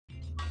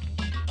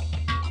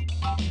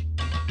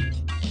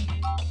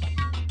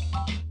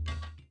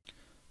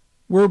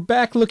We're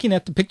back looking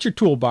at the picture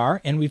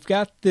toolbar, and we've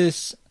got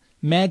this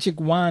magic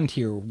wand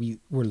here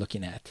we're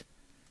looking at.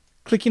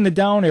 Clicking the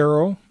down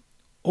arrow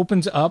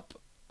opens up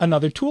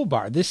another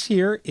toolbar. This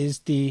here is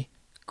the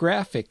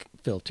graphic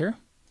filter.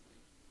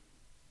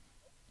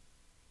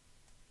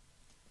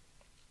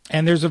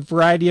 And there's a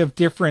variety of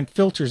different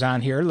filters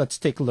on here. Let's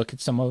take a look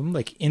at some of them,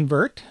 like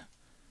invert.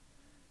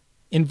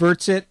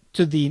 Inverts it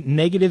to the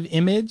negative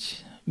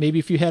image. Maybe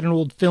if you had an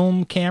old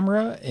film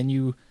camera and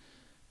you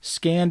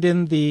scanned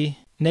in the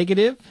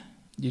negative,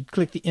 you'd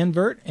click the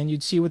invert and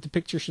you'd see what the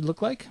picture should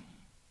look like.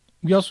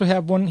 We also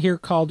have one here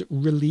called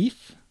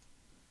relief.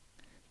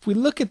 If we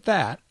look at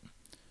that,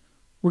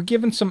 we're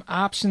given some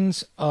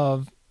options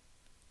of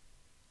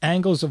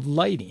angles of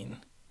lighting.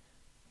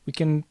 We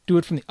can do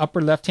it from the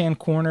upper left-hand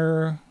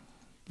corner,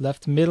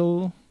 left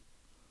middle,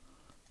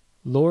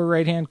 lower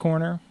right-hand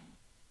corner.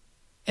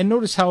 And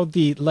notice how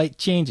the light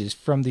changes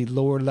from the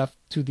lower left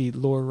to the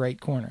lower right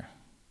corner,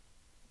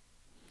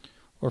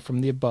 or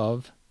from the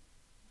above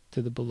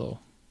to the below.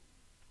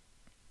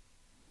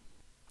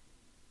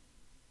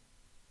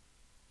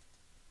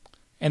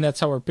 And that's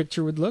how our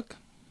picture would look.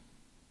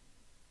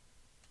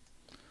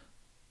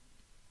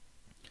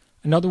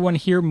 Another one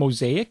here,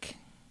 mosaic.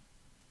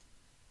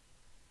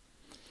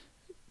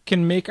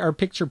 Can make our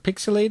picture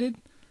pixelated.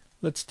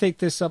 Let's take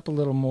this up a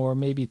little more,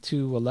 maybe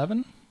to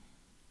 11.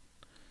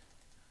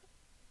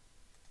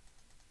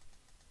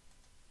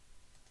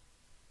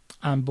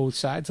 On both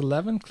sides,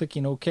 11,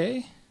 clicking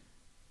OK.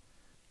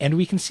 And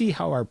we can see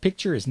how our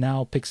picture is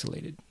now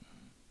pixelated.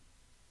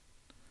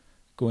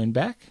 Going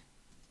back.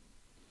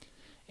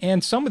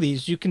 And some of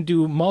these you can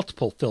do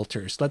multiple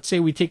filters. Let's say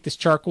we take this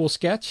charcoal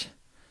sketch.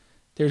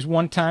 There's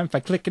one time, if I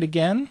click it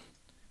again,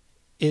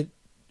 it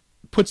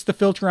puts the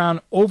filter on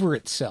over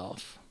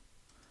itself.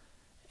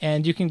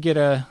 And you can get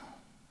a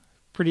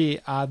pretty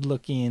odd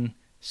looking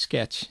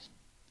sketch.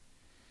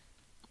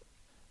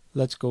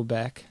 Let's go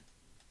back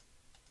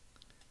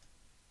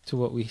to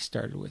what we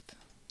started with.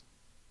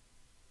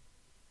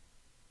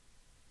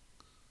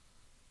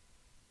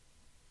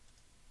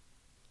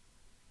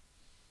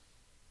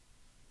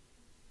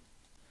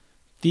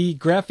 The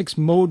graphics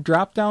mode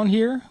drop down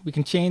here, we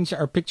can change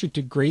our picture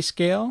to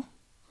grayscale,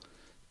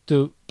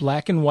 to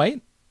black and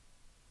white,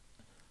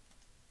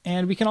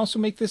 and we can also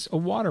make this a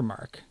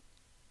watermark.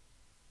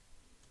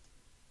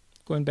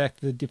 Going back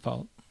to the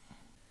default.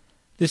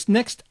 This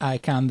next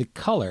icon, the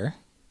color,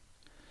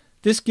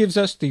 this gives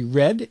us the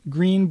red,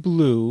 green,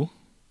 blue,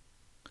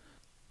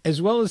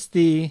 as well as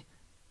the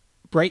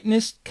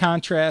brightness,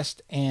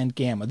 contrast, and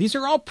gamma. These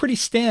are all pretty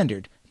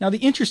standard. Now the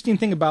interesting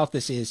thing about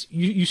this is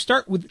you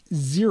start with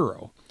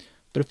 0,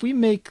 but if we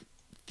make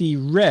the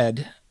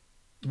red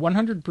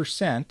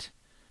 100%,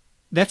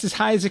 that's as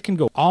high as it can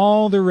go.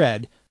 All the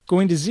red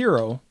going to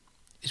 0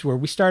 is where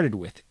we started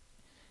with.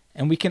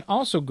 And we can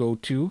also go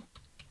to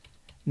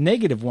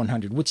negative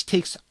 100, which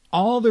takes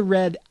all the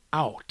red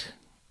out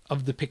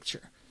of the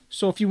picture.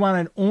 So if you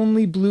wanted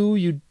only blue,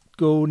 you'd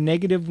go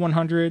negative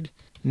 100,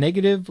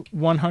 negative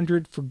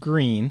 100 for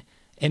green,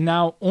 and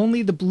now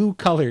only the blue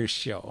colors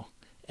show.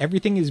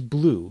 Everything is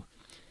blue.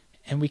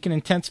 And we can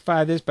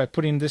intensify this by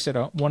putting this at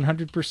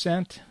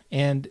 100%,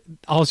 and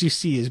all you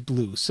see is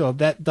blue. So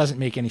that doesn't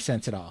make any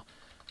sense at all.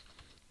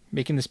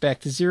 Making this back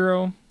to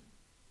 0.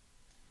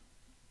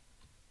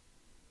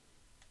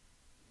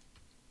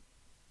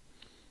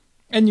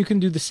 And you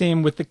can do the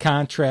same with the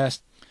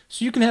contrast.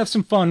 So you can have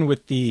some fun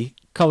with the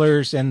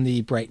colors and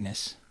the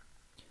brightness.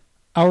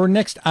 Our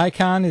next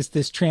icon is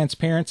this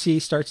transparency.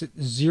 Starts at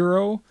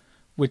 0,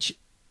 which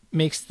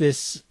makes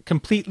this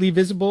completely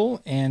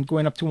visible, and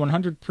going up to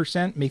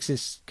 100% makes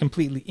this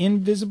completely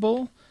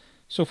invisible.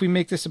 So if we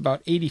make this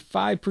about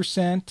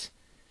 85%,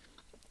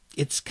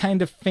 it's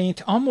kind of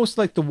faint, almost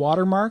like the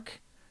watermark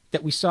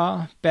that we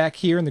saw back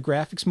here in the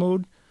graphics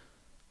mode.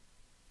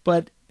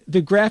 But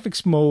the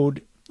graphics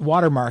mode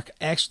watermark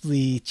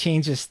actually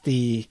changes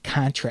the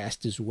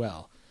contrast as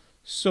well.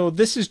 So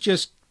this is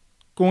just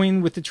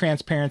going with the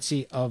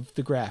transparency of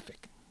the graphic.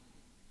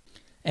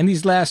 And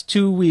these last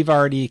two we've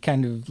already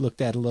kind of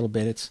looked at a little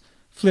bit. It's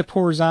flip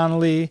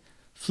horizontally,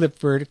 flip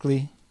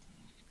vertically.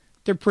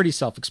 They're pretty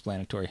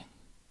self-explanatory.